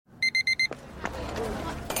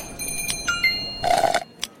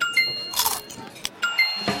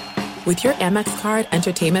With your Amex card,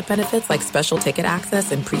 entertainment benefits like special ticket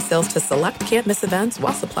access and pre-sales to select can't-miss events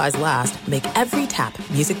while supplies last make every tap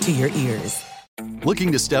music to your ears.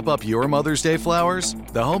 Looking to step up your Mother's Day flowers?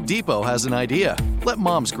 The Home Depot has an idea. Let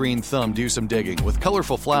Mom's green thumb do some digging with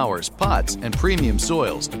colorful flowers, pots, and premium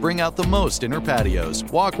soils to bring out the most in her patios,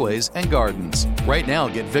 walkways, and gardens. Right now,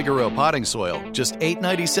 get Vigoro potting soil, just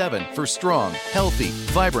 $8.97 for strong, healthy,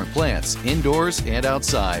 vibrant plants indoors and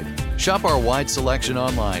outside. Shop our wide selection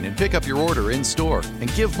online and pick up your order in-store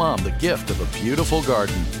and give Mom the gift of a beautiful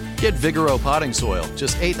garden. Get Vigoro potting soil,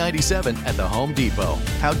 just $8.97 at the Home Depot.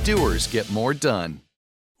 How doers get more done.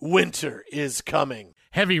 Winter is coming.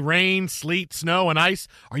 Heavy rain, sleet, snow, and ice.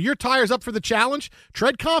 Are your tires up for the challenge?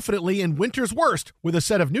 Tread confidently in winter's worst with a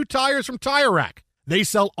set of new tires from Tire Rack. They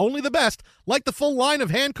sell only the best, like the full line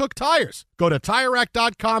of hand-cooked tires. Go to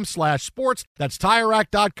TireRack.com/sports. That's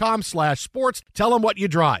TireRack.com/sports. Tell them what you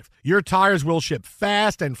drive. Your tires will ship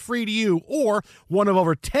fast and free to you or one of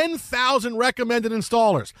over 10,000 recommended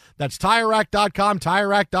installers. That's TireRack.com,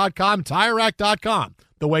 TireRack.com, TireRack.com.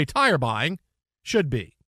 The way tire buying should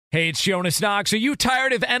be. Hey, it's Jonas Knox. Are you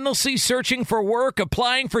tired of endlessly searching for work,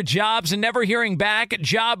 applying for jobs, and never hearing back?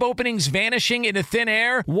 Job openings vanishing into thin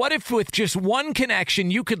air? What if with just one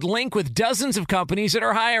connection, you could link with dozens of companies that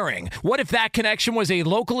are hiring? What if that connection was a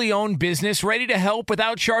locally owned business ready to help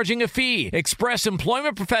without charging a fee? Express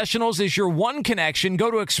Employment Professionals is your one connection.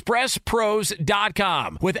 Go to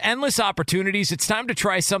expresspros.com. With endless opportunities, it's time to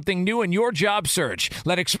try something new in your job search.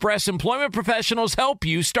 Let Express Employment Professionals help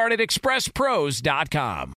you. Start at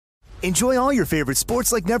expresspros.com. Enjoy all your favorite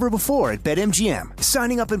sports like never before at BetMGM.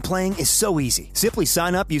 Signing up and playing is so easy. Simply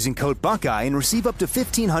sign up using code Buckeye and receive up to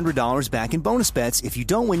 $1,500 back in bonus bets if you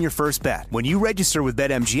don't win your first bet. When you register with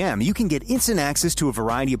BetMGM, you can get instant access to a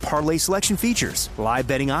variety of parlay selection features, live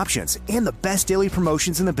betting options, and the best daily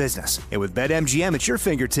promotions in the business. And with BetMGM at your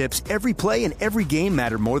fingertips, every play and every game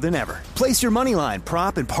matter more than ever. Place your moneyline,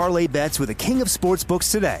 prop, and parlay bets with the king of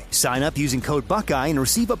sportsbooks today. Sign up using code Buckeye and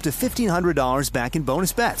receive up to $1,500 back in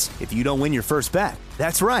bonus bets if you don't win your first bet.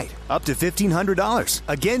 That's right, up to $1,500.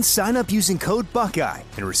 Again, sign up using code Buckeye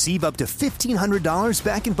and receive up to $1,500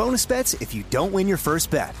 back in bonus bets if you don't win your first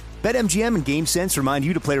bet. BetMGM and GameSense remind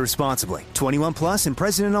you to play responsibly. 21 plus and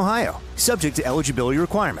present in Ohio. Subject to eligibility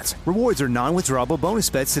requirements. Rewards are non-withdrawable bonus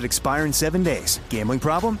bets that expire in 7 days. Gambling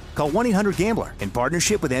problem? Call 1-800-GAMBLER in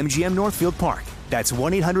partnership with MGM Northfield Park. That's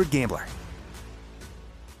 1-800-GAMBLER.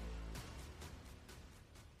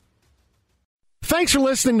 Thanks for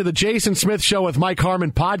listening to the Jason Smith Show with Mike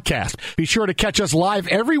Harmon podcast. Be sure to catch us live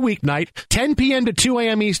every weeknight, 10 p.m. to 2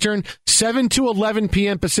 a.m. Eastern, 7 to 11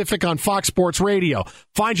 p.m. Pacific on Fox Sports Radio.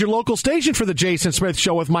 Find your local station for the Jason Smith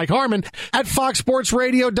Show with Mike Harmon at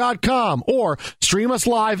foxsportsradio.com or stream us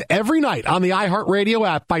live every night on the iHeartRadio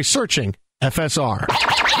app by searching FSR. Now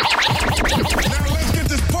let's get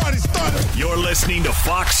this party started. You're listening to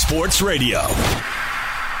Fox Sports Radio.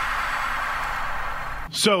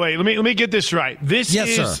 So wait, let me get this right. This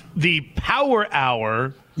is the power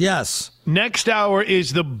hour. Yes. Next hour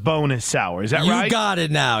is the bonus hour. Is that right? You got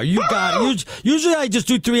it now. You got it. Usually I just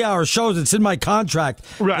do 3-hour shows. It's in my contract.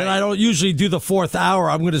 Right. And I don't usually do the fourth hour.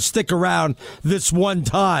 I'm going to stick around this one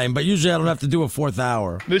time, but usually I don't have to do a fourth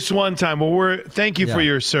hour. This one time. Well, thank you for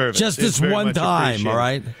your service. Just this one time, all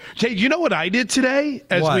right? Hey, you know what I did today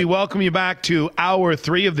as we welcome you back to hour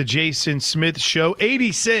 3 of the Jason Smith Show,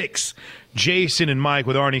 86. Jason and Mike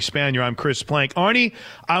with Arnie Spanier. I'm Chris Plank. Arnie,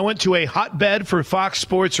 I went to a hotbed for Fox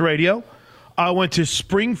Sports Radio. I went to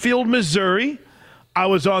Springfield, Missouri. I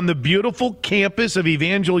was on the beautiful campus of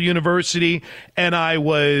Evangel University, and I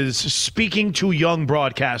was speaking to young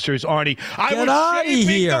broadcasters, Arnie. I was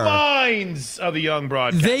shaping the minds of the young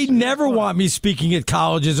broadcasters. They never want me speaking at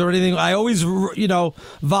colleges or anything. I always,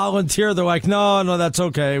 volunteer. They're like, no, that's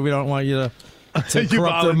okay. We don't want you to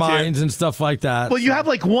corrupt their minds and stuff like that. Well, you have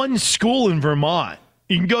like one school in Vermont.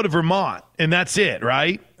 You can go to Vermont, and that's it,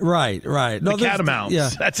 right? Right. No, the Catamounts. Yeah.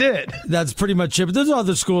 That's it. That's pretty much it. But there's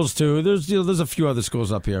other schools, too. There's a few other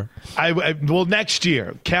schools up here. Well, next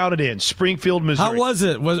year, count it in. Springfield, Missouri. How was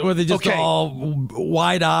it? Were they just all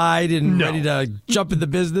wide-eyed and ready to jump in the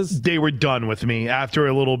business? They were done with me after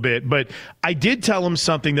a little bit. But I did tell them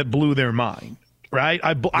something that blew their mind. Right?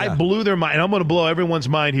 I blew their mind. And I'm going to blow everyone's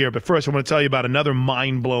mind here. But first, I want to tell you about another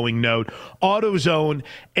mind-blowing note. AutoZone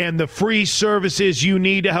and the free services you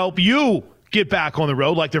need to help you get back on the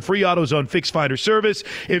road, like their free AutoZone Fix Finder service.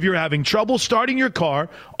 If you're having trouble starting your car,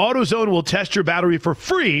 AutoZone will test your battery for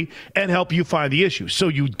free and help you find the issue, so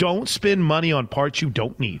you don't spend money on parts you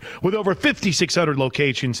don't need. With over 5,600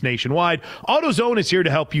 locations nationwide, AutoZone is here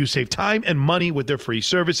to help you save time and money with their free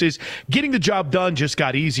services. Getting the job done just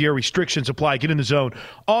got easier. Restrictions apply. Get in the zone.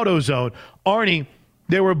 AutoZone. Arnie,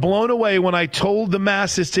 they were blown away when I told the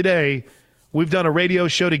masses today we've done a radio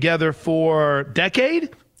show together for a decade,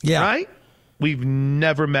 right? We've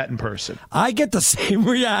never met in person. I get the same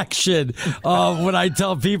reaction when I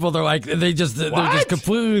tell people. They're like, they're just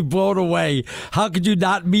completely blown away. How could you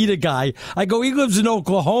not meet a guy? I go, he lives in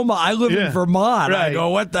Oklahoma. I live in Vermont. Right. I go,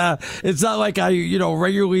 what the? It's not like I,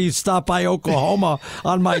 regularly stop by Oklahoma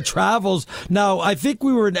on my travels. Now, I think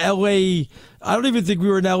we were in L.A. I don't even think we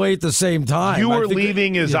were in L.A. at the same time. You were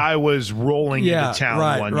leaving as I was rolling into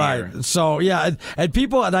town one year. So, and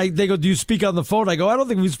people, they go, do you speak on the phone? I go, I don't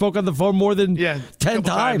think we spoke on the phone more than 10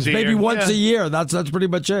 times, maybe once a year. That's pretty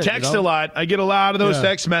much it. Text a lot. I get a lot of those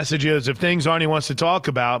text messages of things Arnie wants to talk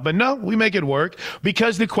about. But no, we make it work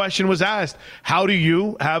because the question was asked, how do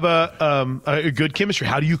you have a good chemistry?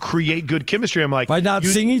 How do you create good chemistry? I'm like, by not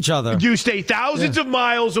seeing each other. You stay thousands of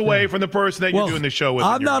miles away from the person that you're doing the show with.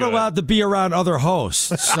 I'm not allowed to be around other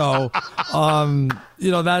hosts, so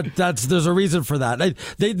that's there's a reason for that.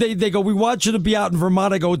 They go, we want you to be out in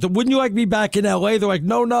Vermont. I go, wouldn't you like me back in LA? They're like,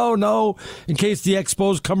 no. In case the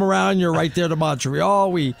Expos come around, you're right there to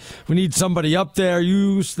Montreal. We need somebody up there.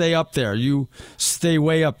 You stay up there. You stay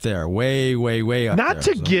way up there, way up there. Not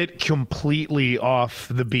to get completely off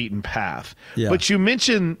the beaten path, but you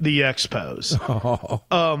mentioned the Expos.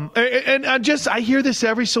 And I hear this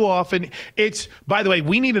every so often. It's, by the way,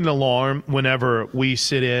 we need an alarm whenever we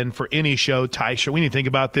sit in for any show, Tysher. We need to think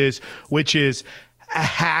about this, which is a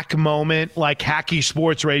hack moment, like hacky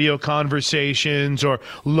sports radio conversations or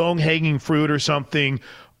long-hanging fruit or something.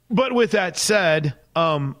 But with that said,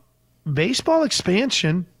 baseball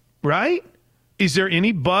expansion, right? Is there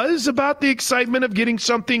any buzz about the excitement of getting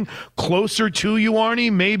something closer to you,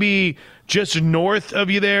 Arnie? Maybe just north of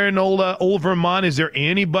you there in old Vermont. Is there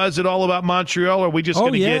any buzz at all about Montreal? Or are we just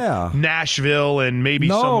going to get Nashville and maybe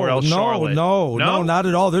somewhere else, Charlotte? No, not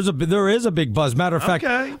at all. There is a big buzz. Matter of fact,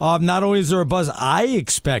 not only is there a buzz, I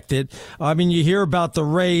expected. I mean, you hear about the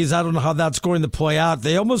Rays. I don't know how that's going to play out.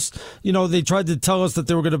 They almost, they tried to tell us that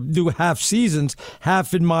they were going to do half seasons,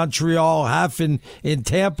 half in Montreal, half in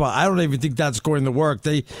Tampa. I don't even think that's going to work.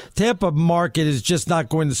 The Tampa market is just not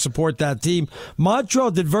going to support that team.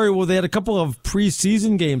 Montreal did very well. They had a couple of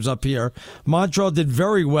preseason games up here. Montreal did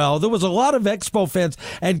very well. There was a lot of Expo fans.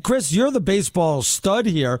 And Chris, you're the baseball stud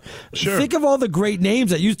here. Sure. Think of all the great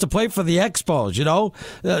names that used to play for the Expos,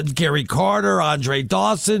 Gary Carter, Andre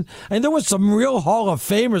Dawson. And there was some real Hall of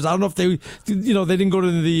Famers. I don't know if they didn't go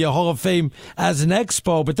to the Hall of Fame as an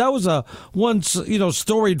Expo, but that was a once,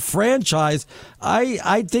 storied franchise.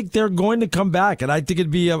 I think they're going to come back, and I think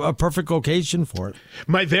it'd be a perfect location for it.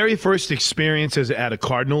 My very first experience at a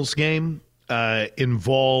Cardinals game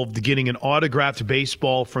involved getting an autographed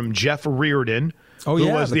baseball from Jeff Reardon,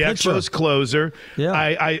 who was the Expos closer.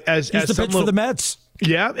 Yeah, he's the pitcher for the Mets.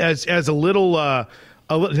 Yeah, as a little. Now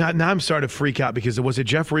I'm starting to freak out because was it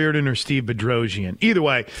Jeff Reardon or Steve Bedrosian? Either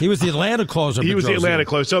way, he was the Atlanta closer. He was the Atlanta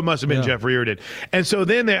closer, so it must have been Jeff Reardon. And so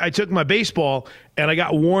then I took my baseball and I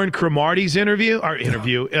got Warren Cromartie's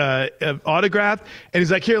autograph, and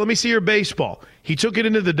he's like, "Here, let me see your baseball." He took it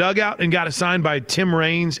into the dugout and got it signed by Tim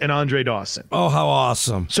Raines and Andre Dawson. Oh, how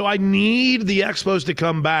awesome. So I need the Expos to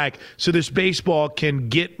come back so this baseball can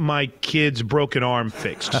get my kid's broken arm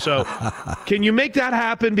fixed. So can you make that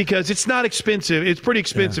happen? Because it's not expensive. It's pretty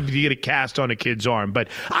expensive to get a cast on a kid's arm. But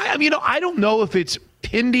I don't know if it's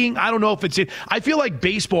pending. I don't know if it's in. I feel like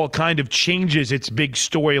baseball kind of changes its big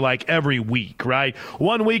story like every week, right?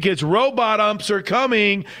 One week it's robot umps are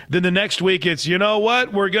coming. Then the next week it's,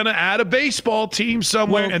 we're going to add a baseball team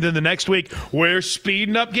somewhere. And then the next week we're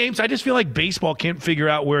speeding up games. I just feel like baseball can't figure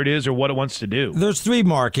out where it is or what it wants to do. There's three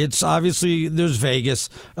markets. Obviously, there's Vegas,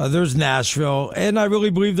 there's Nashville, and I really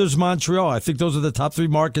believe there's Montreal. I think those are the top three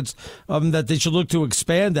markets that they should look to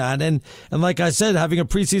expand on. And like I said, having a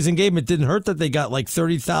preseason game, it didn't hurt that they got like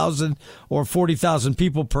 30,000 or 40,000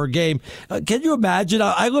 people per game. Can you imagine?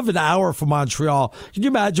 I live an hour from Montreal. Can you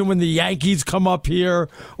imagine when the Yankees come up here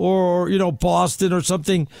or, Boston or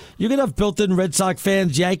something? You're going to have built-in Red Sox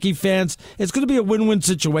fans, Yankee fans. It's going to be a win-win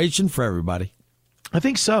situation for everybody. I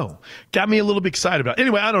think so. Got me a little bit excited about it.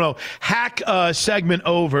 Anyway, I don't know. Hack segment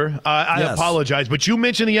over. I apologize. But you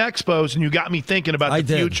mentioned the Expos, and you got me thinking about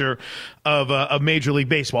the future. of Major League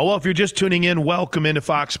Baseball. Well, if you're just tuning in, welcome into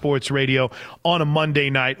Fox Sports Radio on a Monday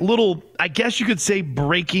night. Little, I guess you could say,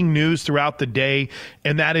 breaking news throughout the day,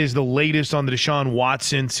 and that is the latest on the Deshaun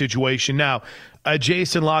Watson situation. Now,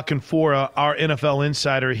 Jason La Canfora, our NFL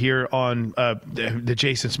insider here on the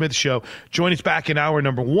Jason Smith Show, joined us back in hour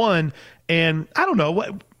number 1, and I don't know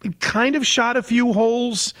what. Kind of shot a few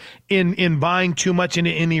holes in buying too much into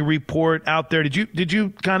any report out there. Did you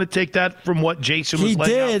kind of take that from what Jason was laying out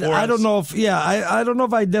for us? He did. I don't know if I don't know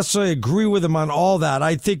if I necessarily agree with him on all that.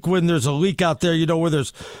 I think when there's a leak out there, where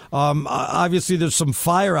there's obviously there's some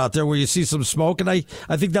fire out there where you see some smoke, and I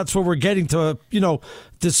think that's what we're getting to,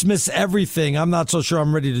 dismiss everything. I'm not so sure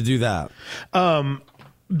I'm ready to do that.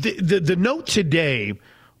 The note today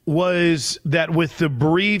was that with the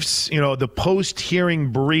briefs, the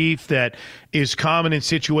post-hearing brief that is common in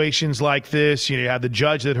situations like this, you have the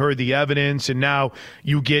judge that heard the evidence, and now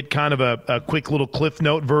you get kind of a quick little Cliff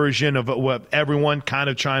Note version of what everyone kind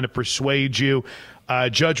of trying to persuade you.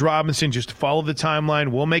 Judge Robinson, just to follow the timeline,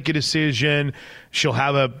 will make a decision. She'll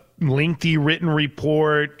have a lengthy written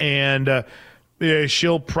report, and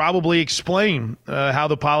she'll probably explain how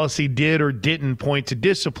the policy did or didn't point to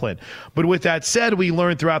discipline. But with that said, we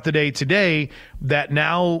learned throughout the day today that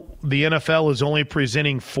now the NFL is only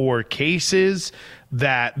presenting 4 cases,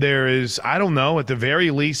 that there is, I don't know, at the very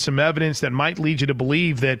least some evidence that might lead you to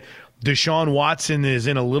believe that Deshaun Watson is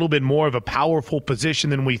in a little bit more of a powerful position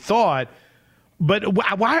than we thought. But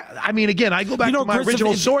why? I mean, again, I go back to my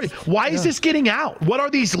original story. Why is this getting out? What are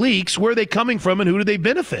these leaks? Where are they coming from, and who do they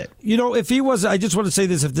benefit? If he was, I just want to say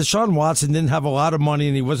this, if Deshaun Watson didn't have a lot of money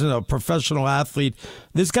and he wasn't a professional athlete,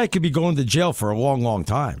 this guy could be going to jail for a long, long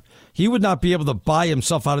time. He would not be able to buy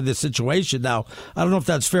himself out of this situation. Now, I don't know if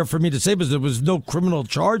that's fair for me to say, because there was no criminal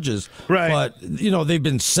charges. Right. But, they've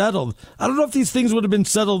been settled. I don't know if these things would have been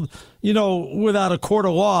settled, without a court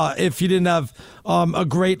of law, if you didn't have a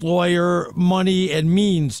great lawyer, money, and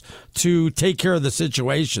means to take care of the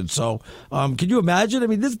situation. So, can you imagine? I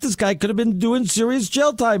mean, this guy could have been doing serious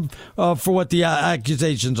jail time for what the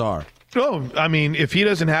accusations are. Oh, I mean, if he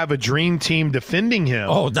doesn't have a dream team defending him.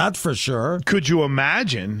 Oh, that's for sure. Could you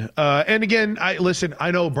imagine? And again,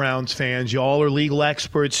 I know Browns fans, y'all are legal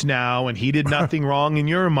experts now, and he did nothing wrong in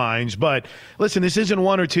your minds. But listen, this isn't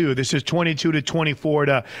 1 or 2. This is 22 to 24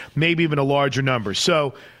 to maybe even a larger number.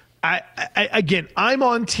 So, I'm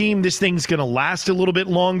on team. This thing's going to last a little bit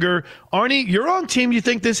longer. Arnie, you're on team. You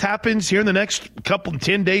think this happens here in the next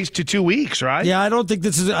 10 days to 2 weeks, right? Yeah, I don't think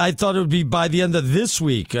this is. I thought it would be by the end of this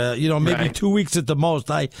week. Maybe Right. 2 weeks at the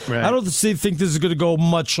most. I don't think this is going to go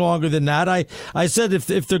much longer than that. I said if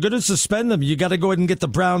they're going to suspend them, you got to go ahead and get the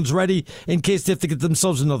Browns ready in case they have to get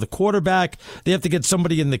themselves another quarterback. They have to get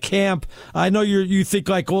somebody in the camp. I know you think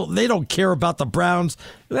well, they don't care about the Browns.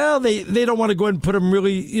 Well, they don't want to go ahead and put them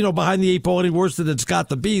really, behind the 8 ball any worse than it's got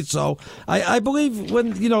to be. So I believe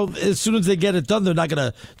when, as soon as they get it done, they're not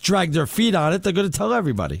going to drag their feet on it. They're going to tell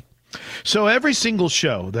everybody. So every single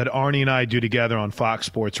show that Arnie and I do together on Fox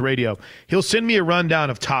Sports Radio, he'll send me a rundown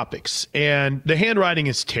of topics, and the handwriting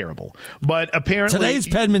is terrible. But apparently today's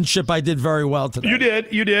penmanship, I did very well today.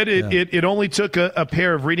 You did. It only took a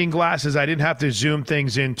pair of reading glasses. I didn't have to zoom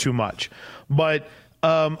things in too much. But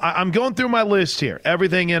I'm going through my list here.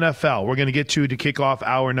 Everything NFL. We're going to get to kick off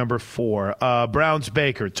hour number 4. Browns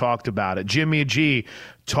Baker talked about it. Jimmy G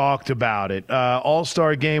talked about it.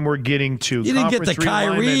 All-Star game we're getting to. You didn't get the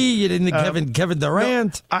Kyrie. You didn't get Kevin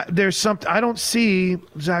Durant. No, there's something. I don't see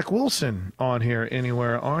Zach Wilson on here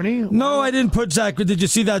anywhere, Arnie. No, I didn't put Zach. Did you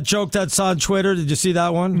see that joke that's on Twitter? Did you see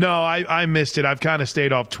that one? No, I missed it. I've kind of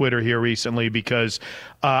stayed off Twitter here recently because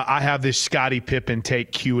I have this Scottie Pippen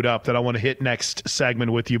take queued up that I want to hit next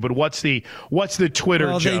segment with you. But what's the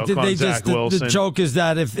Twitter joke on Zach Wilson? The joke is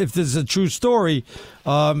that if this is a true story,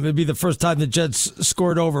 it'd be the first time the Jets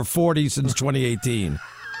scored over 40 since 2018.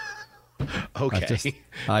 Okay,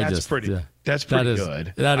 that's pretty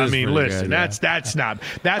good. I mean, listen, good, that's not.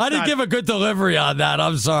 I didn't give a good delivery on that.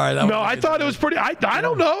 I'm sorry. I thought it was pretty. I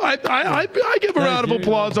don't know. I give a round of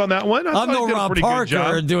applause on that one. I'm no Rob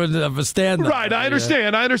Parker doing a stand-up. Right, I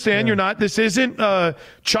understand. Yeah. You're not. This isn't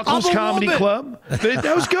Chuckles Comedy Club.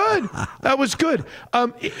 That was good. That was good.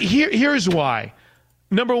 Here's why.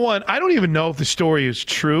 Number one, I don't even know if the story is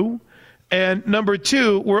true. And number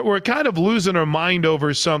two, we're kind of losing our mind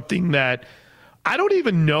over something that I don't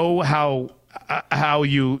even know how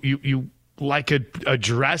you like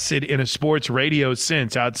address it in a sports radio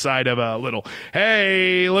sense outside of a little,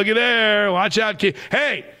 hey, look at there, watch out, kid.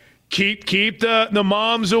 Hey, Keep the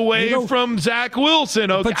moms away from Zach Wilson.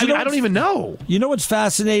 Okay. But I don't even know. You know what's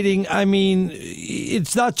fascinating? I mean,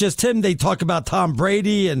 it's not just him. They talk about Tom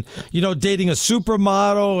Brady and, dating a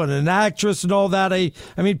supermodel and an actress and all that. I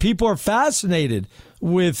mean, people are fascinated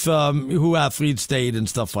with who athletes date and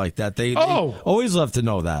stuff like that. They always love to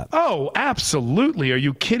know that. Oh, absolutely. Are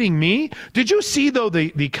you kidding me? Did you see, though,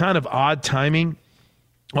 the kind of odd timing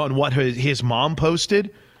on what his mom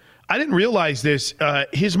posted? I didn't realize this.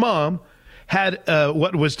 His mom had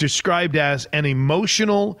what was described as an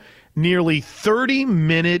emotional, nearly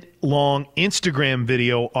 30-minute long Instagram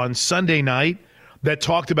video on Sunday night that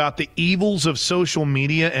talked about the evils of social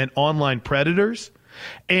media and online predators.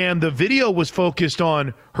 And the video was focused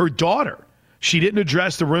on her daughter. She didn't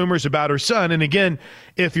address the rumors about her son. And again,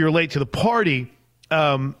 if you're late to the party,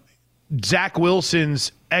 Zach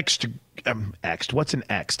Wilson's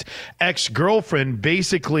ex-girlfriend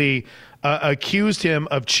basically accused him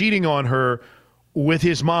of cheating on her with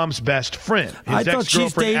his mom's best friend. His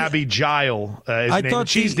ex-girlfriend, Abby Gile,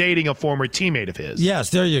 she's dating a former teammate of his. Yes,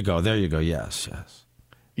 there you go. Yes.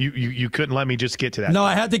 You couldn't let me just get to that. No,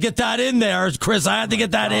 I had to get that in there, Chris. I had to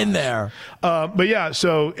get that in there. But yeah,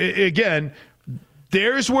 so again,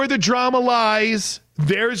 there's where the drama lies.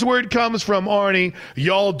 There's where it comes from, Arnie.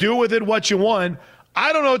 Y'all do with it what you want.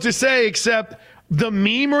 I don't know what to say except the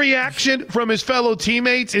meme reaction from his fellow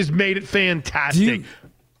teammates has made it fantastic.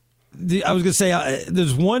 I was going to say,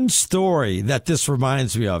 there's one story that this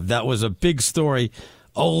reminds me of that was a big story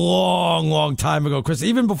a long, long time ago, Chris,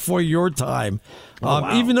 even before your time.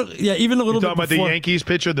 Wow. Even a little bit before. Talking about the Yankees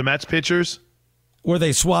pitcher, the Mets pitchers? Where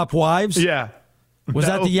they swap wives? Yeah. Was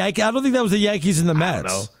that the Yankees? I don't think that was the Yankees and the Mets. I don't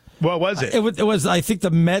know. What was it? It was, I think,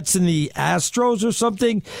 the Mets and the Astros or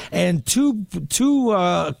something, and two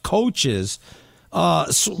coaches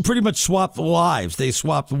pretty much swapped lives. They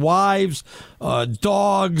swapped wives,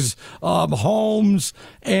 dogs, homes,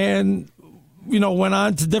 and went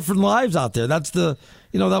on to different lives out there. That's the.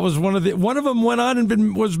 That was one of them went on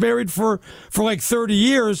and was married for like 30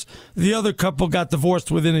 years. The other couple got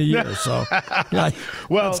divorced within a year. So,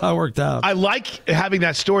 that's how it worked out. I like having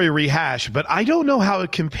that story rehashed, but I don't know how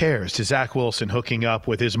it compares to Zach Wilson hooking up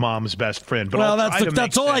with his mom's best friend. But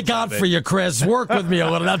that's all I got for you, Chris. Work with me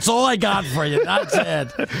a little. That's all I got for you. That's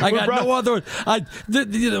it. I got no other.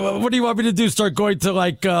 What do you want me to do? Start going to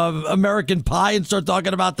like American Pie and start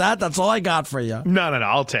talking about that? That's all I got for you. No.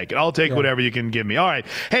 I'll take it. I'll take whatever you can give me. All right.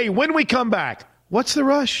 Hey, when we come back, what's the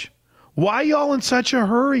rush? Why y'all in such a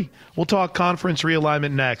hurry? We'll talk conference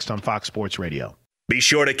realignment next on Fox Sports Radio. Be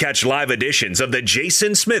sure to catch live editions of The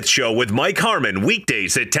Jason Smith Show with Mike Harmon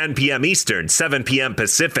weekdays at 10 p.m. Eastern, 7 p.m.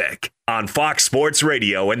 Pacific on Fox Sports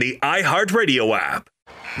Radio and the iHeartRadio app.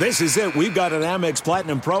 This is it. We've got an Amex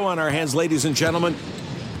Platinum Pro on our hands, ladies and gentlemen.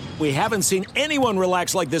 We haven't seen anyone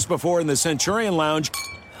relax like this before in the Centurion Lounge.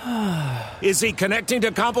 Is he connecting to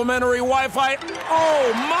complimentary Wi-Fi?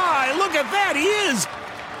 Oh, my! Look at that! He is!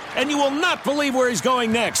 And you will not believe where he's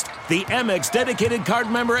going next. The Amex dedicated card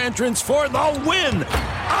member entrance for the win!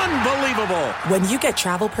 Unbelievable! When you get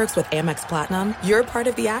travel perks with Amex Platinum, you're part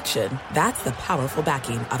of the action. That's the powerful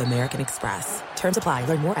backing of American Express. Terms apply.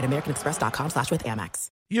 Learn more at americanexpress.com/withAmex.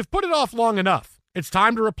 You've put it off long enough. It's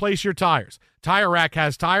time to replace your tires. Tire Rack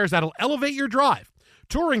has tires that'll elevate your drive.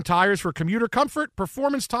 Touring tires for commuter comfort,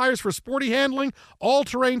 performance tires for sporty handling,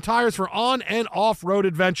 all-terrain tires for on- and off-road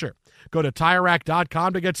adventure. Go to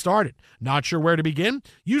TireRack.com to get started. Not sure where to begin?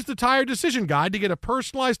 Use the Tire Decision Guide to get a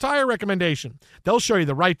personalized tire recommendation. They'll show you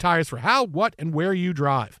the right tires for how, what, and where you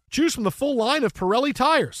drive. Choose from the full line of Pirelli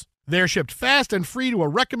tires. They're shipped fast and free to a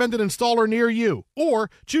recommended installer near you. Or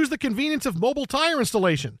choose the convenience of mobile tire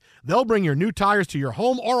installation. They'll bring your new tires to your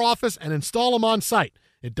home or office and install them on site.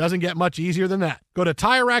 It doesn't get much easier than that. Go to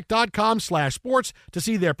TireRack.com/sports to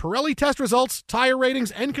see their Pirelli test results, tire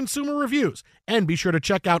ratings, and consumer reviews. And be sure to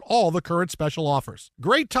check out all the current special offers.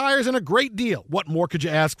 Great tires and a great deal. What more could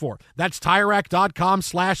you ask for? That's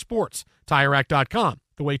TireRack.com/sports. TireRack.com,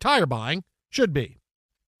 the way tire buying should be.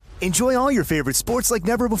 Enjoy all your favorite sports like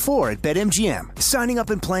never before at BetMGM. Signing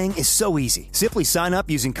up and playing is so easy. Simply sign up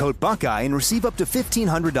using code Buckeye and receive up to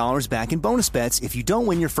 $1,500 back in bonus bets if you don't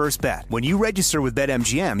win your first bet. When you register with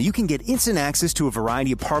BetMGM, you can get instant access to a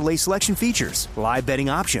variety of parlay selection features, live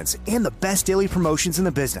betting options, and the best daily promotions in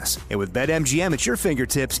the business. And with BetMGM at your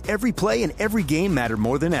fingertips, every play and every game matter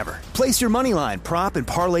more than ever. Place your moneyline, prop, and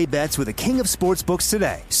parlay bets with the king of sportsbooks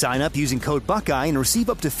today. Sign up using code Buckeye and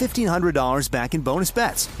receive up to $1,500 back in bonus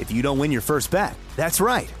bets if you don't win your first bet. That's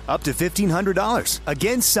right, up to $1,500.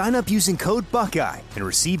 Again, sign up using code Buckeye and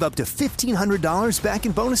receive up to $1,500 back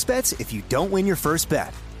in bonus bets if you don't win your first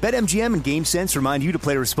bet. BetMGM and GameSense remind you to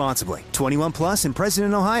play responsibly. 21 plus and present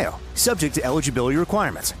in Ohio. Subject to eligibility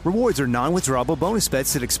requirements. Rewards are non-withdrawable bonus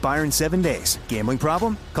bets that expire in 7 days. Gambling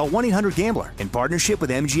problem? Call 1-800-GAMBLER in partnership with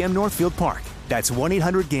MGM Northfield Park. That's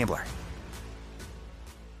 1-800-GAMBLER.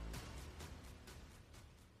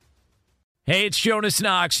 Hey, it's Jonas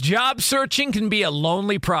Knox. Job searching can be a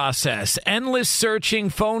lonely process. Endless searching,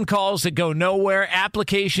 phone calls that go nowhere,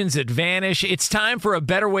 applications that vanish. It's time for a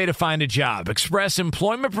better way to find a job. Express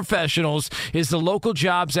Employment Professionals is the local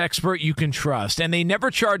jobs expert you can trust, and they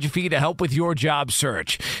never charge a fee to help with your job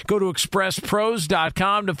search. Go to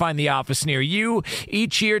expresspros.com to find the office near you.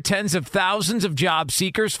 Each year, tens of thousands of job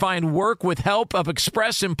seekers find work with help of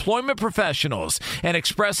Express Employment Professionals, and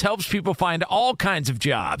Express helps people find all kinds of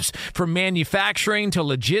jobs, from manufacturing to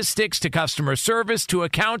logistics to customer service to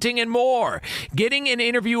accounting and more. Getting an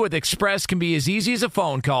interview with Express can be as easy as a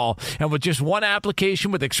phone call, and with just one application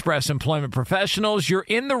with Express Employment Professionals, you're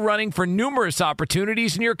in the running for numerous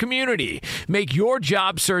opportunities in your community. Make your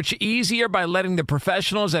job search easier by letting the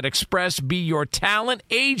professionals at Express be your talent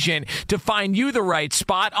agent to find you the right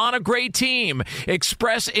spot on a great team.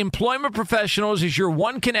 Express Employment Professionals is your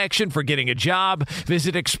one connection for getting a job.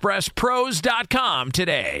 Visit expresspros.com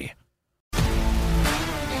today.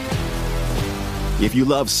 If you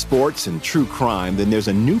love sports and true crime, then there's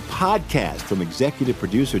a new podcast from executive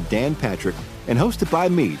producer Dan Patrick and hosted by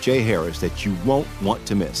me, Jay Harris, that you won't want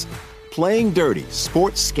to miss. Playing Dirty: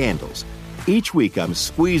 Sports Scandals. Each week, I'm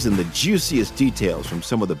squeezing the juiciest details from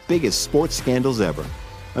some of the biggest sports scandals ever.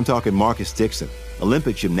 I'm talking Marcus Dixon,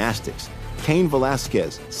 Olympic gymnastics, Cain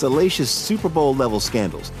Velasquez, salacious Super Bowl-level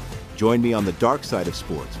scandals. Join me on the dark side of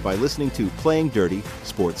sports by listening to Playing Dirty: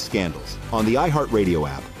 Sports Scandals on the iHeartRadio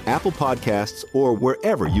app, Apple Podcasts, or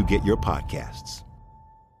wherever you get your podcasts.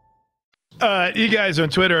 You guys on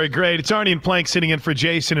Twitter are great. It's Arnie and Plank sitting in for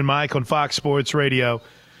Jason and Mike on Fox Sports Radio.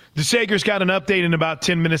 The Sagers got an update in about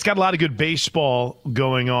 10 minutes. Got a lot of good baseball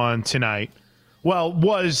going on tonight. Well,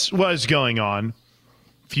 was going on.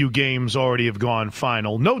 Few games already have gone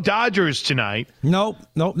final. No Dodgers tonight. Nope,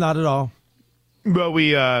 not at all. But we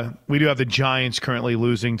do have the Giants currently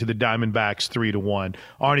losing to the Diamondbacks 3-1.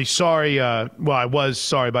 Arnie, sorry. I was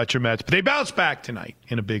sorry about your Mets, but they bounced back tonight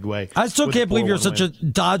in a big way. I still can't believe you're such a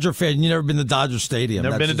Dodger fan. You've never been to Dodger Stadium.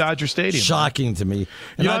 Never been to Dodger Stadium. Shocking to me.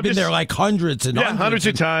 And I've been there like hundreds of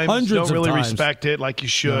times. Don't really respect it like you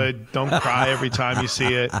should. No. Don't cry every time you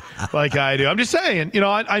see it like I do. I'm just saying,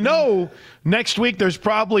 I know next week there's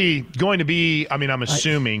probably going to be, I'm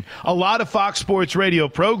assuming, a lot of Fox Sports Radio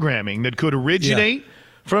programming that could originate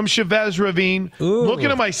from Chavez Ravine. Ooh. Looking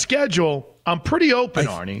at my schedule, I'm pretty open,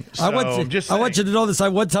 Arnie. So I want you to know this.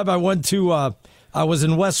 One time I went to I was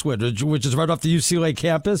in Westwood, which is right off the UCLA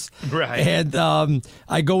campus. Right. And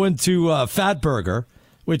I go into Fat Burger,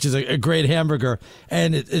 which is a great hamburger,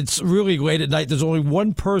 and it's really late at night. There's only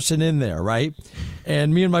one person in there, right?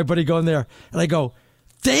 And me and my buddy go in there, and I go,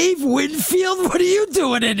 Dave Winfield, what are you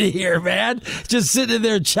doing in here, man? Just sitting in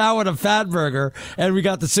there chowing a Fat Burger, and we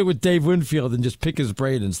got to sit with Dave Winfield and just pick his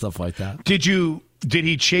brain and stuff like that. Did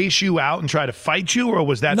he chase you out and try to fight you, or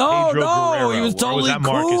was that Pedro Guerrero? No, he was totally or was that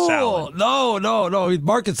Marcus Allen? No.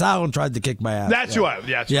 Marcus Allen tried to kick my ass. That's who I.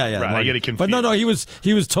 Yeah. Right. I get it confused. But no, he was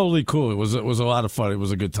totally cool. It was a lot of fun. It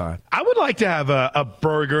was a good time. I would like to have a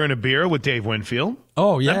burger and a beer with Dave Winfield.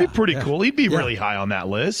 Oh, yeah. That'd be pretty cool. He'd be really high on that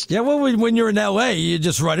list. Yeah, well, when you're in L.A., you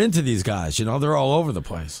just run into these guys. They're all over the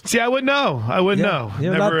place. See, I wouldn't know.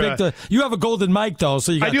 You have a golden mic, though,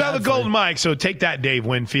 so you got I do have a golden mic, so take that, Dave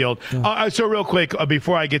Winfield. Yeah. So real quick,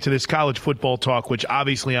 before I get to this college football talk, which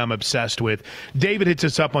obviously I'm obsessed with, David hits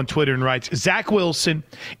us up on Twitter and writes, Zach Wilson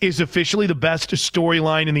is officially the best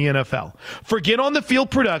storyline in the NFL. Forget on-the-field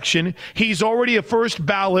production. He's already a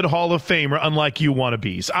first-ballot Hall of Famer, unlike you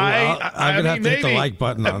wannabes. I'm going to have to hit the like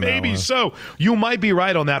button on that one. So. You might be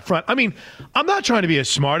right on that front. I'm not trying to be a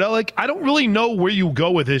smart aleck. I don't really know where you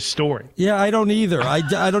go with this story. Yeah, I don't either. I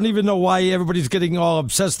don't even know why everybody's getting all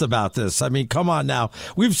obsessed about this. Come on now.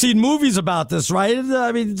 We've seen movies about this, right?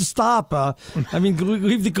 Stop.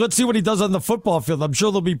 Let's see what he does on the football field. I'm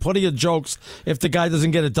sure there'll be plenty of jokes if the guy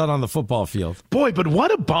doesn't get it done on the football field. Boy, but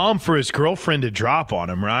what a bomb for his girlfriend to drop on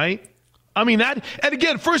him, right? And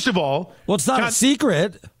again, first of all... Well, it's not a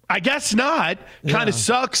secret. I guess not. Kind of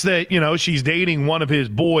sucks that, she's dating one of his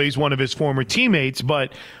boys, one of his former teammates,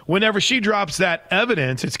 but whenever she drops that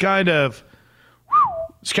evidence, it's kind of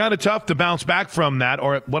tough to bounce back from that.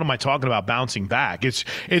 Or what am I talking about, bouncing back? It's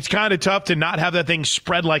kind of tough to not have that thing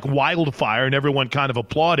spread like wildfire and everyone kind of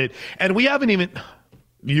applaud it. And we haven't even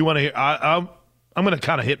 – you want to hear – I'm going to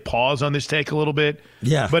kind of hit pause on this take a little bit.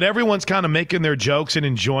 Yeah. But everyone's kind of making their jokes and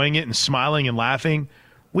enjoying it and smiling and laughing.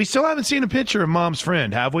 We still haven't seen a picture of Mom's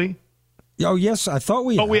friend, have we? Oh, yes. I thought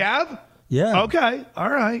we Oh, we have? Yeah. Okay. All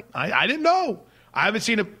right. I didn't know. I haven't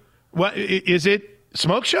seen a – what is it?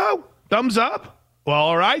 Smoke show? Thumbs up? Well,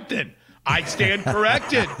 all right then. I stand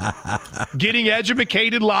corrected. Getting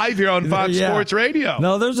educated live here on Fox Sports Radio.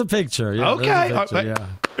 No, there's a picture. Yeah, okay. A picture,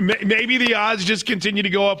 Maybe the odds just continue to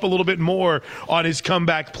go up a little bit more on his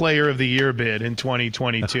comeback player of the year bid in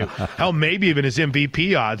 2022. Hell, maybe even his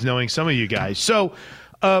MVP odds, knowing some of you guys. So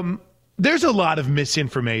there's a lot of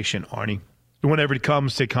misinformation, Arnie, whenever it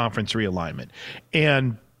comes to conference realignment.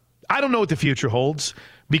 And I don't know what the future holds,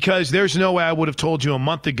 because there's no way I would have told you a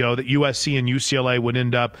month ago that USC and UCLA would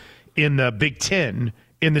end up in the Big Ten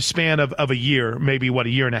in the span of a year, maybe, a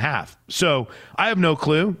year and a half. So I have no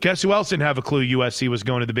clue. Guess who else didn't have a clue USC was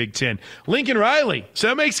going to the Big Ten? Lincoln Riley. So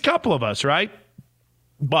that makes a couple of us, right?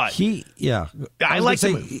 But I like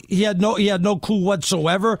to say he had no clue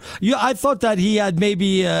whatsoever. I thought that he had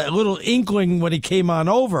maybe a little inkling when he came on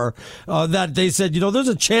over that they said, there's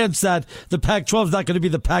a chance that the Pac-12 is not going to be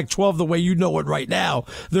the Pac-12 the way you know it right now.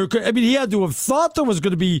 He had to have thought there was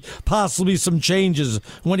going to be possibly some changes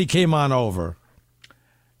when he came on over.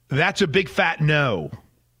 That's a big fat no.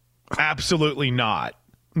 Absolutely not.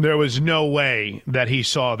 There was no way that he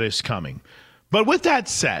saw this coming. But with that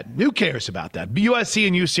said, who cares about that? USC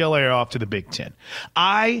and UCLA are off to the Big Ten.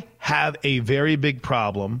 I have a very big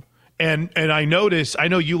problem, and I know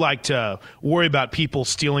you like to worry about people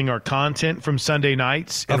stealing our content from Sunday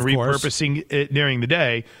nights and repurposing it during the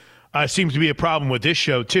day. Seems to be a problem with this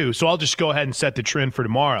show, too. So I'll just go ahead and set the trend for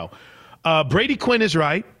tomorrow. Brady Quinn is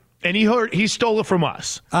right, and he stole it from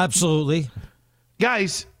us. Absolutely.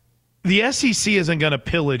 Guys, the SEC isn't going to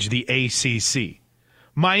pillage the ACC.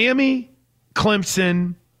 Miami,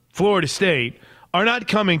 Clemson, Florida State are not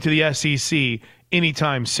coming to the SEC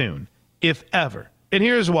anytime soon, if ever. And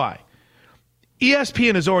here's why.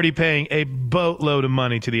 ESPN is already paying a boatload of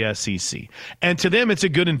money to the SEC. And to them, it's a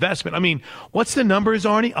good investment. I mean, what's the numbers,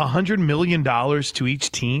 Arnie? $100 million to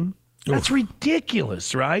each team? That's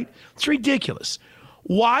ridiculous, right? It's ridiculous.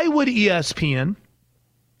 Why would ESPN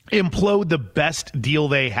implode the best deal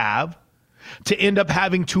they have to end up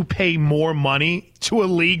having to pay more money to a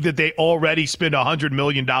league that they already spend $100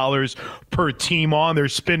 million per team on? They're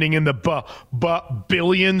spending in the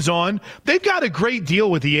billions on. They've got a great deal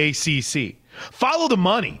with the ACC. Follow the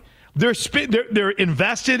money. They're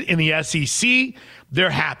invested in the SEC. They're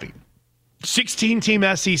happy.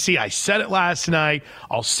 16-team SEC. I said it last night.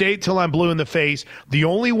 I'll say it till I'm blue in the face. The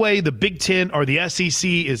only way the Big Ten or the SEC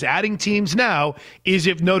is adding teams now is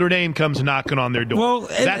if Notre Dame comes knocking on their door. Well,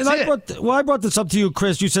 I brought this up to you,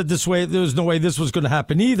 Chris. You said this way. There was no way this was going to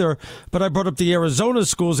happen either. But I brought up the Arizona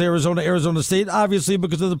schools, Arizona State, obviously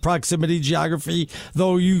because of the proximity, geography,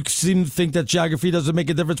 though you seem to think that geography doesn't make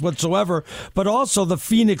a difference whatsoever. But also the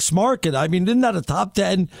Phoenix market. I mean, isn't that a top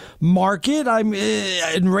 10 market?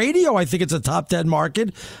 In radio, I think it's a top 10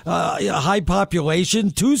 market, high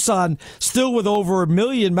population. Tucson still with over 1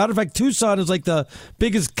 million. Matter of fact, Tucson is like the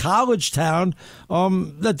biggest college town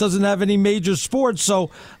that doesn't have any major sports.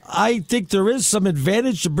 So I think there is some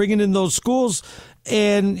advantage to bringing in those schools.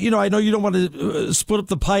 And, I know you don't want to split up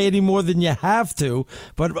the pie any more than you have to,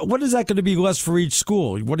 but what is that going to be less for each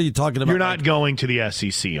school? What are you talking about? You're not going to the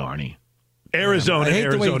SEC, Arnie. Arizona and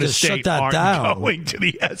Arizona State aren't going to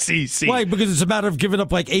the SEC. Why? Because it's a matter of giving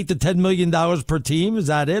up like $8 to $10 million per team? Is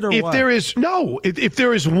that it, or what? If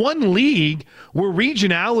there is one league where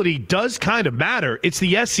regionality does kind of matter, it's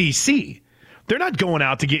the SEC. They're not going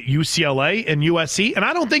out to get UCLA and USC, and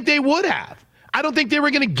I don't think they would have. I don't think they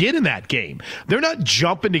were going to get in that game. They're not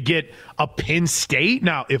jumping to get a Penn State.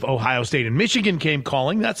 Now, if Ohio State and Michigan came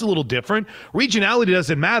calling, that's a little different. Regionality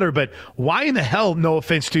doesn't matter, but why in the hell, no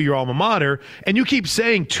offense to your alma mater, and you keep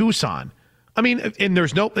saying Tucson? I mean, and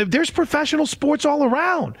there's professional sports all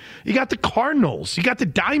around. You got the Cardinals. You got the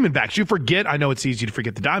Diamondbacks. You forget, I know it's easy to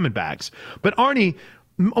forget the Diamondbacks, but Arnie,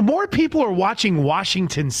 more people are watching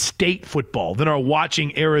Washington State football than are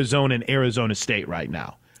watching Arizona and Arizona State right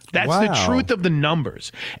now. That's the truth of the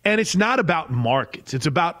numbers. And it's not about markets. It's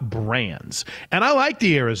about brands. And I like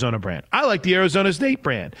the Arizona brand. I like the Arizona State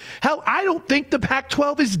brand. Hell, I don't think the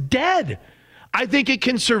Pac-12 is dead. I think it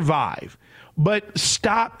can survive. But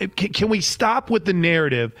stop. Can we stop with the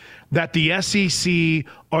narrative that the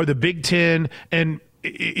SEC or the Big Ten and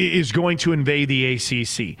is going to invade the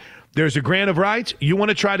ACC? There's a grant of rights. You want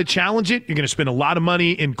to try to challenge it, you're going to spend a lot of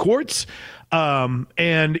money in courts.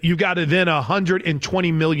 And you got to then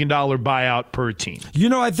 $120 million buyout per team.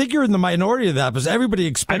 I think you're in the minority of that because everybody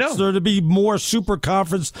expects there to be more super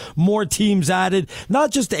conference, more teams added,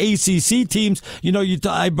 not just the ACC teams.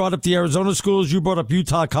 I brought up the Arizona schools. You brought up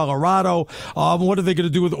Utah, Colorado. What are they going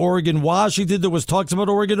to do with Oregon, Washington? There was talks about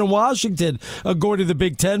Oregon and Washington going to the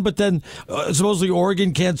Big Ten, but then supposedly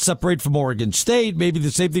Oregon can't separate from Oregon State. Maybe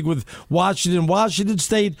the same thing with Washington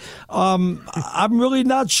State. I'm really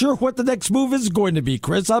not sure what the next move is going to be,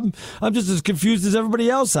 Chris. I'm just as confused as everybody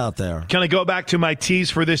else out there. Can I go back to my tease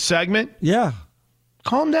for this segment? Yeah.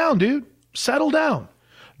 Calm down, dude. Settle down.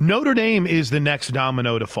 Notre Dame is the next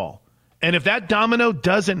domino to fall. And if that domino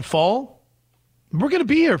doesn't fall, we're going to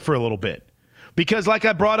be here for a little bit. Because like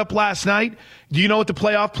I brought up last night, do you know what the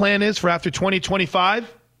playoff plan is for after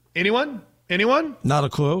 2025? Anyone? Not a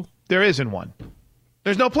clue. There isn't one.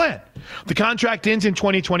 There's no plan. The contract ends in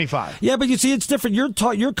 2025. Yeah, but you see, it's different.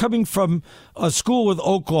 You're coming from a school with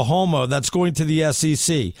Oklahoma that's going to the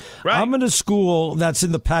SEC. Right. I'm in a school that's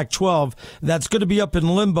in the Pac-12 that's going to be up in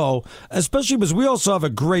limbo, especially because we also have a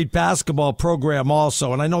great basketball program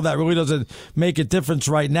also, and I know that really doesn't make a difference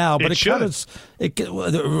right now, but it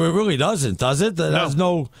really doesn't, does it? That has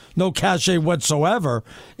no cachet whatsoever.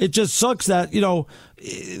 It just sucks that,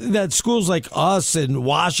 that schools like us and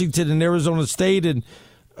Washington and Arizona State and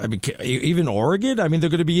even Oregon, they're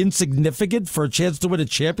going to be insignificant for a chance to win a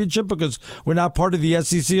championship because we're not part of the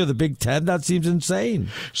SEC or the Big Ten. That seems insane.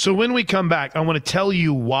 So when we come back, I want to tell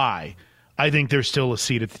you why I think there's still a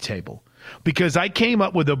seat at the table. Because I came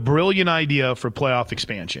up with a brilliant idea for playoff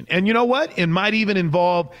expansion. And you know what? It might even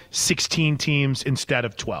involve 16 teams instead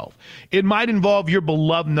of 12. It might involve your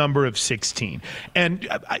beloved number of 16. And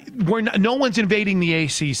no one's invading the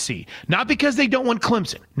ACC. Not because they don't want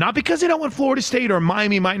Clemson. Not because they don't want Florida State or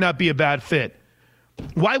Miami might not be a bad fit.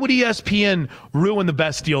 Why would ESPN ruin the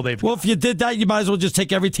best deal they've got? Well, if you did that, you might as well just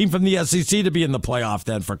take every team from the SEC to be in the playoff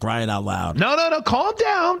then, for crying out loud. No. Calm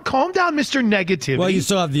down, Mr. Negativity. Well, you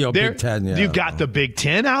still have the Big Ten. Yeah. You got the Big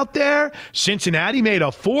Ten out there. Cincinnati made a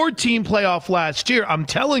 4-team playoff last year. I'm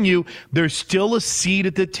telling you, there's still a seat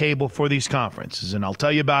at the table for these conferences, and I'll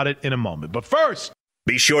tell you about it in a moment. But first,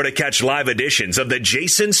 be sure to catch live editions of The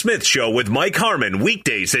Jason Smith Show with Mike Harmon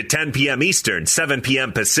weekdays at 10 p.m. Eastern, 7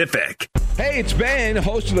 p.m. Pacific. Hey, it's Ben,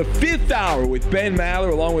 host of the Fifth Hour with Ben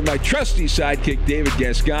Maller, along with my trusty sidekick, David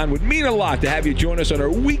Gascon. Would mean a lot to have you join us on our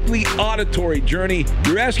weekly auditory journey.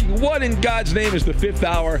 You're asking, what in God's name is the Fifth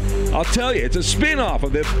Hour? I'll tell you, it's a spin-off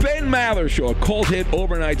of the Ben Maller Show, a cult hit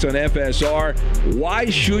overnights on FSR. Why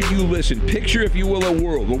should you listen? Picture, if you will, a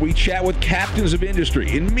world where we chat with captains of industry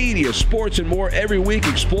in media, sports, and more every week.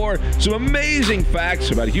 Explore some amazing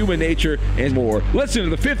facts about human nature and more. Listen to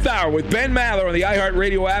the Fifth Hour with Ben Maller on the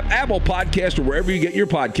iHeartRadio app, Apple Podcast, or wherever you get your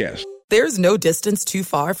podcasts. There's no distance too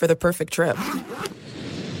far for the perfect trip.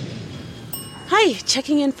 Hi,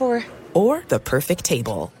 checking in for... Or the perfect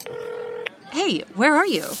table. Hey, where are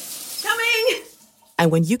you? Coming! And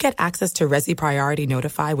when you get access to Resi Priority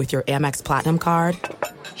Notify with your Amex Platinum card...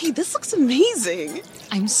 Hey, this looks amazing.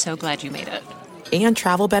 I'm so glad you made it. And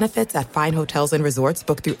travel benefits at fine hotels and resorts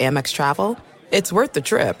booked through Amex Travel, it's worth the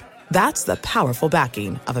trip. That's the powerful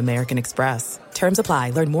backing of American Express. Terms apply.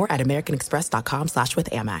 Learn more at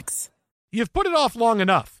americanexpress.com/withAmex. You've put it off long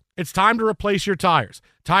enough. It's time to replace your tires.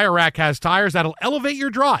 Tire Rack has tires that'll elevate your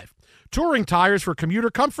drive. Touring tires for commuter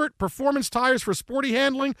comfort, performance tires for sporty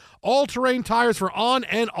handling, all-terrain tires for on-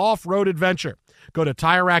 and off-road adventure. Go to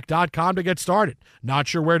TireRack.com to get started. Not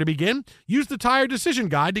sure where to begin? Use the Tire Decision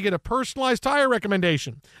Guide to get a personalized tire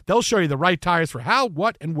recommendation. They'll show you the right tires for how,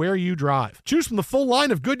 what, and where you drive. Choose from the full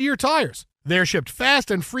line of Goodyear tires. They're shipped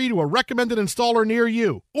fast and free to a recommended installer near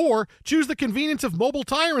you. Or choose the convenience of mobile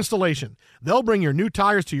tire installation. They'll bring your new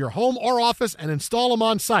tires to your home or office and install them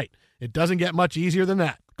on site. It doesn't get much easier than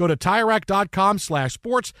that. Go to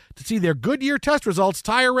TireRack.com/sports to see their Goodyear test results,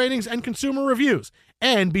 tire ratings, and consumer reviews.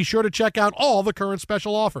 And be sure to check out all the current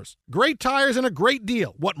special offers. Great tires and a great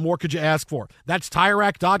deal. What more could you ask for? That's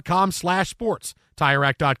TireRack.com/sports.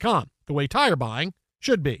 TireRack.com, the way tire buying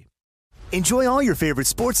should be. Enjoy all your favorite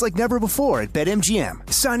sports like never before at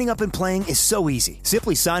BetMGM. Signing up and playing is so easy.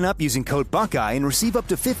 Simply sign up using code Buckeye and receive up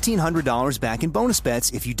to $1,500 back in bonus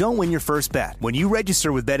bets if you don't win your first bet. When you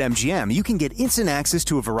register with BetMGM, you can get instant access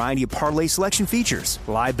to a variety of parlay selection features,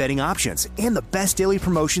 live betting options, and the best daily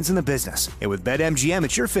promotions in the business. And with BetMGM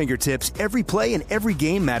at your fingertips, every play and every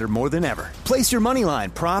game matter more than ever. Place your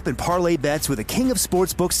moneyline, prop, and parlay bets with the king of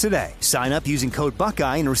sportsbooks today. Sign up using code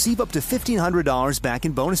Buckeye and receive up to $1,500 back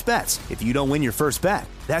in bonus bets if you don't win your first bet.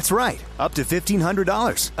 That's right, up to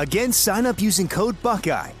 $1,500. Again, sign up using code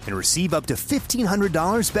Buckeye and receive up to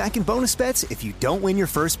 $1,500 back in bonus bets if you don't win your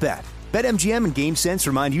first bet. BetMGM and GameSense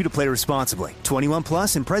remind you to play responsibly. 21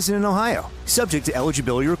 plus and present in Ohio. Subject to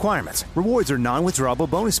eligibility requirements. Rewards are non-withdrawable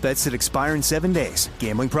bonus bets that expire in 7 days.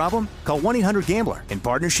 Gambling problem? Call 1-800-GAMBLER in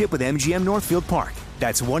partnership with MGM Northfield Park.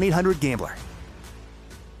 That's 1-800-GAMBLER.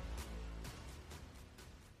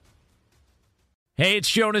 Hey,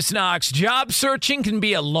 it's Jonas Knox. Job searching can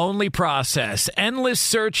be a lonely process. Endless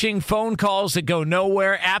searching, phone calls that go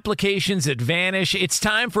nowhere, applications that vanish. It's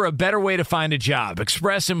time for a better way to find a job.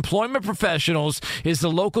 Express Employment Professionals is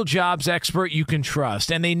the local jobs expert you can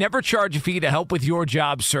trust, and they never charge a fee to help with your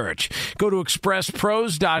job search. Go to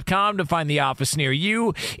expresspros.com to find the office near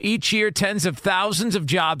you. Each year, tens of thousands of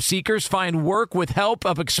job seekers find work with help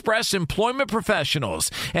of Express Employment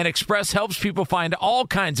Professionals, and Express helps people find all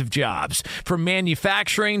kinds of jobs, from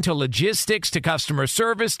manufacturing to logistics to customer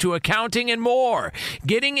service to accounting and more.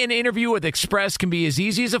 Getting an interview with Express can be as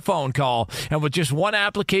easy as a phone call, and with just one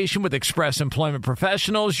application with Express Employment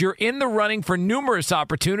Professionals, you're in the running for numerous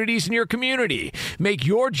opportunities in your community. Make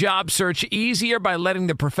your job search easier by letting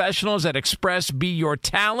the professionals at Express be your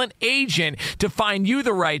talent agent to find you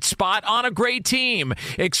the right spot on a great team.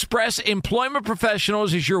 Express Employment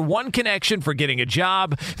Professionals is your one connection for getting a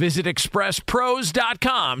job. Visit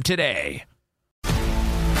expresspros.com today.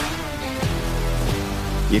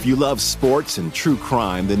 If you love sports and true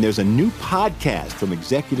crime, then there's a new podcast from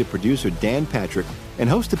executive producer Dan Patrick and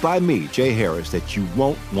hosted by me, Jay Harris, that you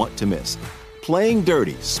won't want to miss. Playing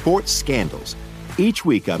Dirty: Sports Scandals. Each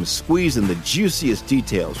week, I'm squeezing the juiciest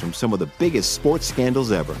details from some of the biggest sports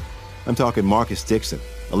scandals ever. I'm talking Marcus Dixon,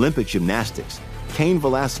 Olympic gymnastics, Cain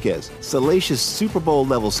Velasquez, salacious Super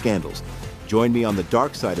Bowl-level scandals. Join me on the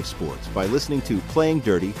dark side of sports by listening to Playing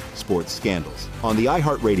Dirty: Sports Scandals on the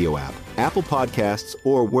iHeartRadio app, Apple Podcasts,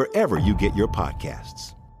 or wherever you get your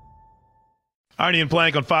podcasts. Arnie and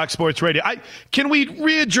Blank on Fox Sports Radio. Can we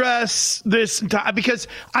readdress this? Because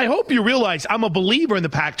I hope you realize I'm a believer in the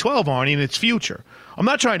Pac-12, Arnie, and its future. I'm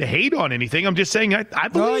not trying to hate on anything. I'm just saying I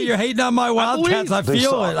believe. Oh, you're hating on my Wildcats. I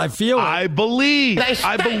feel it. I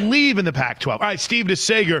believe in the Pac-12. All right, Steve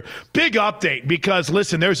DeSager, big update because,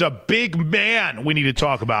 listen, there's a big man we need to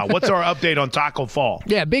talk about. What's our update on Taco Fall?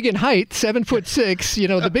 Yeah, big in height, 7'6". You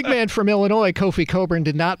know, the big man from Illinois, Kofi Coburn,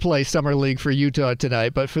 did not play Summer League for Utah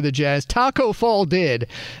tonight, but for the Jazz, Taco Fall did.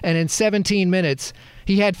 And in 17 minutes,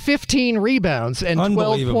 he had 15 rebounds and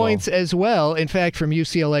 12 points as well. In fact, from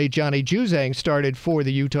UCLA, Johnny Juzang started for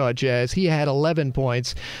the Utah Jazz. He had 11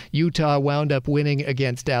 points. Utah wound up winning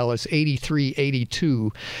against Dallas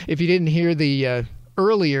 83-82. If you didn't hear the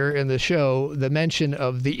earlier in the show, the mention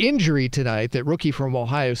of the injury tonight, that rookie from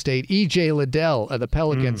Ohio State, E.J. Liddell of the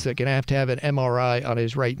Pelicans, that going to have an MRI on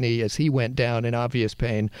his right knee as he went down in obvious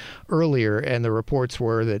pain earlier. And the reports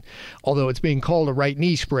were that although it's being called a right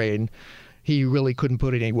knee sprain, he really couldn't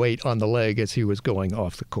put any weight on the leg as he was going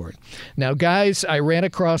off the court. Now, guys, I ran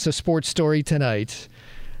across a sports story tonight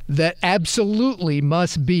that absolutely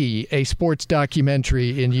must be a sports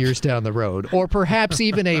documentary in years down the road, or perhaps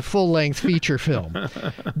even a full-length feature film.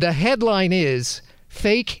 The headline is,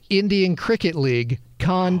 Fake Indian Cricket League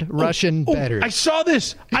Conned Russian Bettors. I saw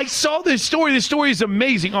this story. This story is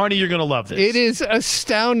amazing. Arnie, you're going to love this. It is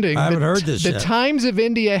astounding. I haven't heard this yet. The Times of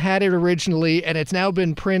India had it originally, and it's now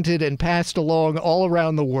been printed and passed along all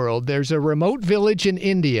around the world. There's a remote village in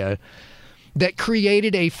India that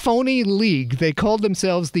created a phony league. They called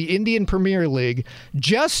themselves the Indian Premier League,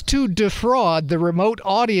 just to defraud the remote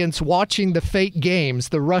audience watching the fake games,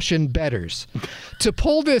 the Russian bettors. To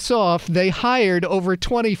pull this off, they hired over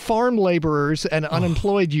 20 farm laborers and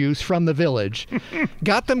unemployed youths from the village,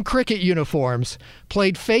 got them cricket uniforms,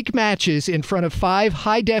 played fake matches in front of 5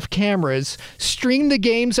 high-def cameras, streamed the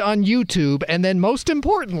games on YouTube, and then, most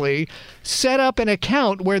importantly, set up an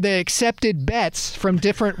account where they accepted bets from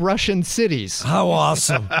different Russian cities. How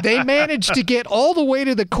awesome. They managed to get all the way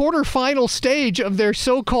to the quarterfinal stage of their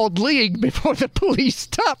so-called league before the police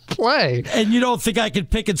stopped play. And you don't think I could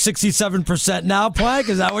pick at 67% now, Plank?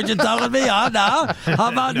 Is that what you're telling me? Huh, now?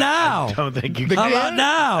 How about now? I don't think you can. How about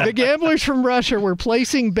now? The gamblers from Russia were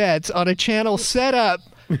placing bets on a channel set up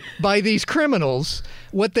by these criminals.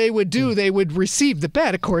 What they would do, they would receive the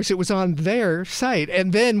bet. Of course, it was on their site.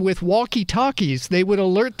 And then with walkie-talkies, they would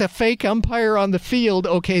alert the fake umpire on the field,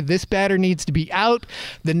 okay, this batter needs to be out.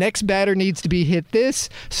 The next batter needs to be hit this.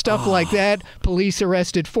 Stuff like that. Police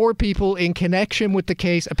arrested 4 people in connection with the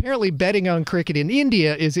case. Apparently, betting on cricket in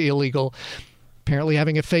India is illegal. Apparently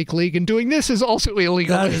having a fake league and doing this is also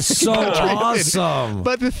illegal. That is so awesome.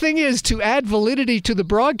 But the thing is, to add validity to the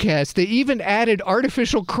broadcast, they even added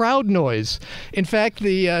artificial crowd noise. In fact,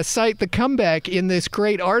 the site The Comeback in this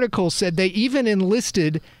great article said they even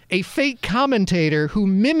enlisted a fake commentator who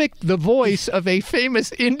mimicked the voice of a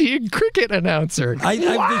famous Indian cricket announcer. They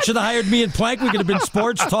should have hired me and Plank. We could have been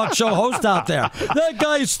sports talk show host out there. That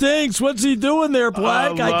guy stinks. What's he doing there,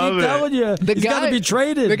 Plank? I keep telling you. He's got to be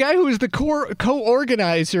traded. The guy who was the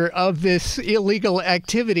co-organizer of this illegal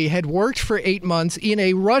activity had worked for 8 months in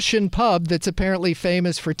a Russian pub that's apparently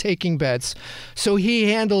famous for taking bets. So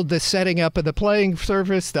he handled the setting up of the playing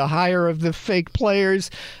surface, the hire of the fake players,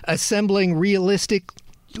 assembling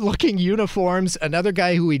realistic-looking uniforms. Another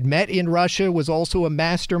guy who he'd met in Russia was also a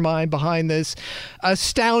mastermind behind this.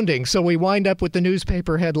 Astounding. So we wind up with the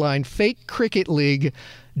newspaper headline, Fake Cricket League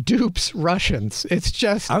dupes Russians. It's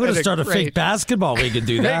just... I'm going to start a fake basketball league and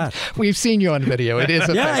do that. We've seen you on video. It is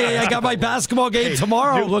I got my basketball game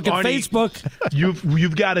tomorrow. Look at Arnie, Facebook.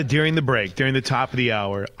 You've got it during the break, during the top of the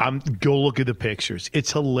hour. Go look at the pictures.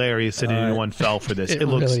 It's hilarious that anyone fell for this. It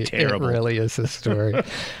looks terrible. It really is a story.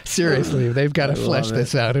 Seriously, they've got to flesh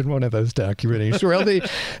this out in one of those documentaries. Well,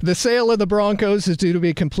 the sale of the Broncos is due to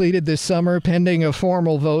be completed this summer, pending a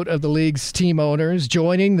formal vote of the league's team owners.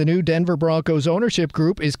 Joining the new Denver Broncos ownership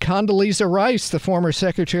group is Condoleezza Rice, the former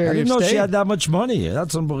Secretary of State. I didn't know she had that much money.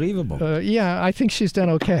 That's unbelievable. Yeah, I think she's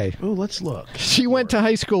done okay. Oh, let's look. She went to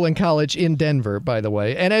high school and college in Denver, by the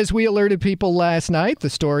way. And as we alerted people last night, the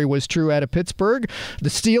story was true out of Pittsburgh. The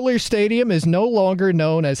Steelers Stadium is no longer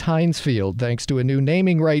known as Heinz Field, thanks to a new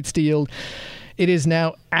naming rights deal. It is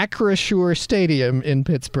now Acrisure Stadium in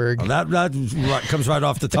Pittsburgh. Oh, that comes right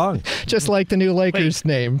off the tongue. Just like the new Lakers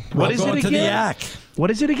name. What is it again?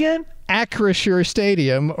 What is it again? Acrisure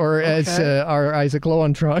Stadium, or as our Isaac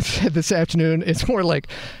Lowentraut said this afternoon, it's more like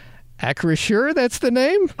Acrisure, that's the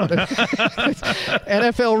name?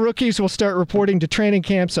 NFL rookies will start reporting to training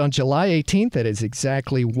camps on July 18th. That is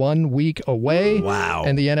exactly 1 week away. Wow.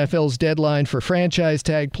 And the NFL's deadline for franchise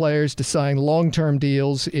tag players to sign long-term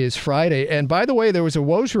deals is Friday. And by the way, there was a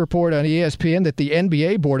Woj report on ESPN that the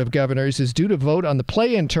NBA Board of Governors is due to vote on the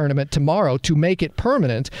play-in tournament tomorrow to make it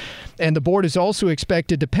permanent. And the board is also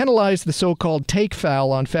expected to penalize the so-called take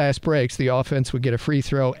foul on fast breaks. The offense would get a free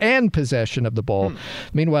throw and possession of the ball.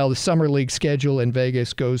 Meanwhile, the Summer League schedule in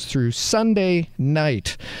Vegas goes through Sunday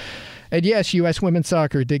night. And yes, U.S. women's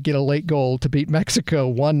soccer did get a late goal to beat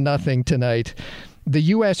Mexico 1-0 tonight. The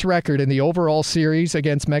U.S. record in the overall series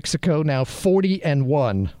against Mexico now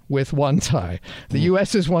 40-1 with one tie. The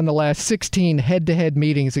U.S. has won the last 16 head-to-head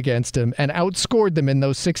meetings against them and outscored them in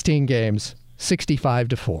those 16 games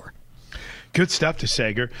 65-4. Good stuff to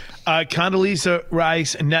Sager. Condoleezza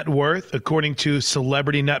Rice net worth, according to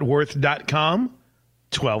CelebrityNetWorth.com,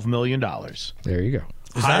 $12 million. There you go.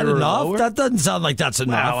 Is that enough? That doesn't sound like that's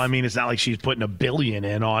enough. Well, I mean, it's not like she's putting $1 billion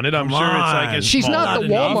in on it. I'm sure it's like a She's not the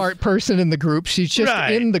Walmart person in the group. She's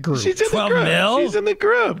just in the group. She's in 12 the group. mil? She's in the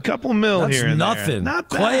group. Couple mil That's here and nothing. there. Not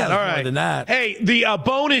bad. Clay has All more right. than that. Hey, the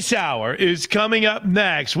bonus hour is coming up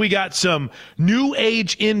next. We got some new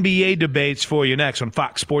age NBA debates for you next on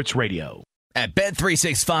Fox Sports Radio. At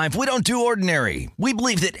Bet365, we don't do ordinary. We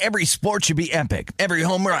believe that every sport should be epic. Every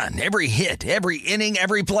home run, every hit, every inning,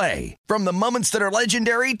 every play. From the moments that are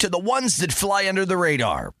legendary to the ones that fly under the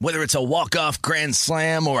radar. Whether it's a walk-off grand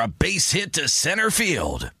slam or a base hit to center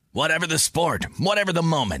field. Whatever the sport, whatever the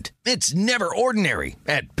moment. It's never ordinary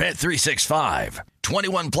at Bet365.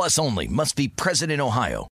 21 plus only. Must be present in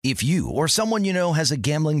Ohio. If you or someone you know has a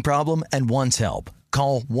gambling problem and wants help,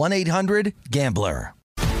 call 1-800-GAMBLER.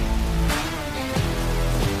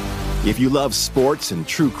 If you love sports and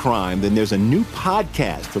true crime, then there's a new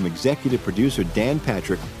podcast from executive producer Dan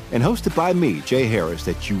Patrick and hosted by me, Jay Harris,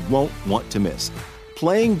 that you won't want to miss.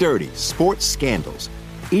 Playing Dirty: Sports Scandals.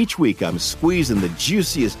 Each week, I'm squeezing the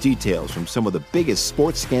juiciest details from some of the biggest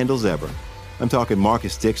sports scandals ever. I'm talking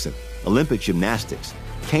Marcus Dixon, Olympic gymnastics,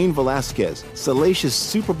 Cain Velasquez, salacious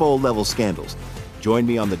Super Bowl-level scandals. Join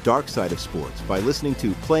me on the dark side of sports by listening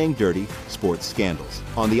to Playing Dirty: Sports Scandals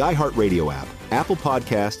on the iHeartRadio app, Apple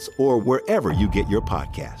Podcasts, or wherever you get your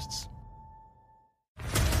podcasts.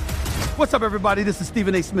 What's up, everybody? This is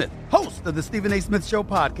Stephen A. Smith, host of the Stephen A. Smith Show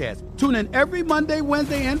podcast. Tune in every Monday,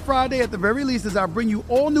 Wednesday, and Friday at the very least as I bring you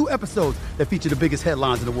all new episodes that feature the biggest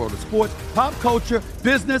headlines in the world of sports, pop culture,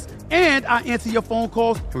 business, and I answer your phone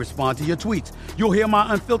calls and respond to your tweets. You'll hear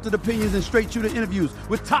my unfiltered opinions and straight-shooter interviews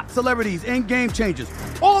with top celebrities and game changers.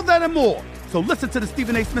 All that and more. So listen to the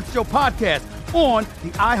Stephen A. Smith Show podcast on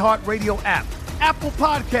the iHeartRadio app, Apple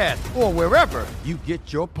Podcasts, or wherever you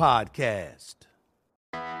get your podcast.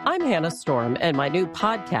 I'm Hannah Storm, and my new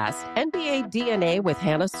podcast, NBA DNA with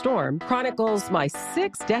Hannah Storm, chronicles my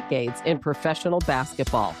 6 decades in professional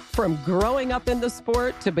basketball. From growing up in the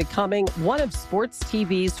sport to becoming one of sports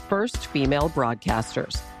TV's first female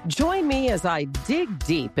broadcasters. Join me as I dig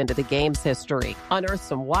deep into the game's history, unearth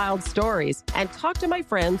some wild stories, and talk to my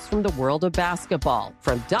friends from the world of basketball,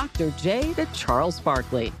 from Dr. J to Charles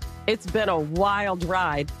Barkley. It's been a wild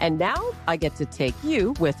ride, and now I get to take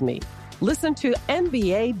you with me. Listen to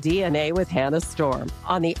NBA DNA with Hannah Storm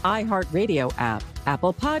on the iHeartRadio app,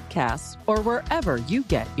 Apple Podcasts, or wherever you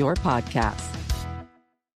get your podcasts.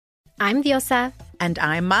 I'm Diosa. And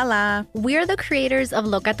I'm Mala. We're the creators of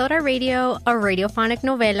Locatora Radio, a radiophonic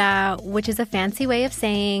novela, which is a fancy way of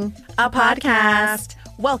saying a podcast.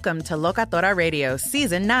 Welcome to Locatora Radio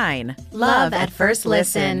Season 9. Love at First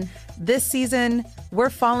Listen. This season, we're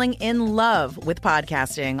falling in love with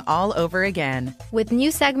podcasting all over again. With new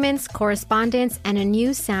segments, correspondence, and a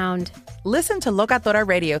new sound. Listen to Locatora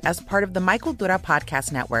Radio as part of the My Cultura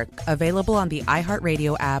Podcast Network, available on the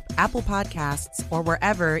iHeartRadio app, Apple Podcasts, or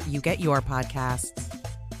wherever you get your podcasts.